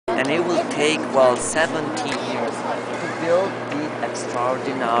and it will take, well, 70 years to build the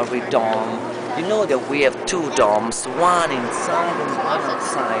extraordinary dome. You know that we have two domes, one inside and one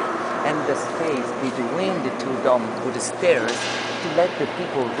outside, and the space between the two domes with the stairs to let the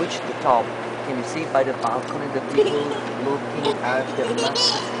people reach the top. Can you see by the balcony the people looking at the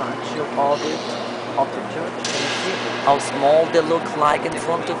massive structure of the church? Can you see how small they look like in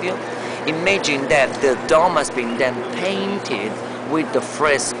front of you? Imagine that the dome has been then painted with the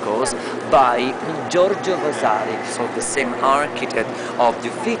frescoes by Giorgio Vasari, so the same architect of the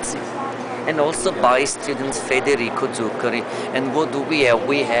Uffizi, and also by students Federico Zuccari. And what do we have?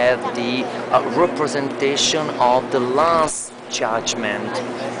 We have the representation of the Last Judgment.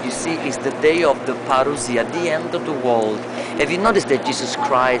 You see, it's the day of the parousia, the end of the world. Have you noticed that Jesus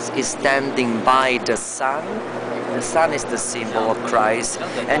Christ is standing by the sun? The sun is the symbol of Christ,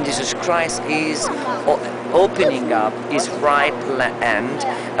 and Jesus Christ is opening up his right hand,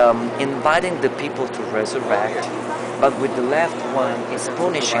 inviting the people to resurrect, but with the left one is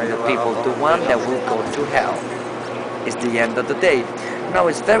punishing the people, the one that will go to hell. It's the end of the day. Now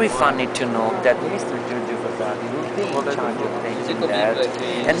it's very funny to know that Mr. Giorgio Vasari will be in charge of painting that,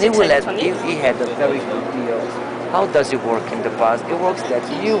 and he had a very good deal. How does it work in the past? It works that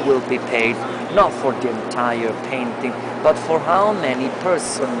you will be paid not for the entire painting, but for how many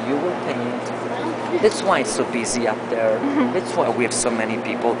persons you will paint. That's why it's so busy up there. That's why we have so many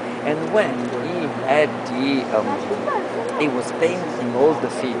people. And when he was painting all the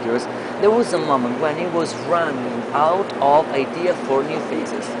figures, there was a moment when he was running out of idea for new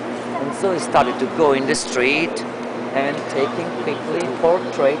faces. And so he started to go in the street and taking quickly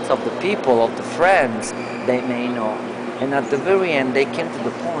portraits of the people, of the friends they may know. And at the very end they came to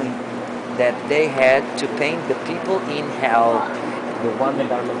the point that they had to paint the people in hell, the ones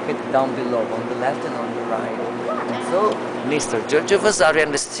that are located down below, on the left and on the right. And so Mr. Giorgio Vasari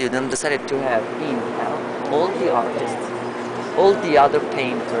and the student decided to have in hell all the artists, all the other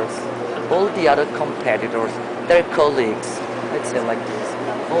painters, all the other competitors, their colleagues, let's say like this,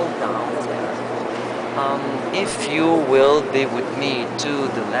 all down there. If you will be with me to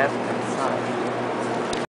the left hand side,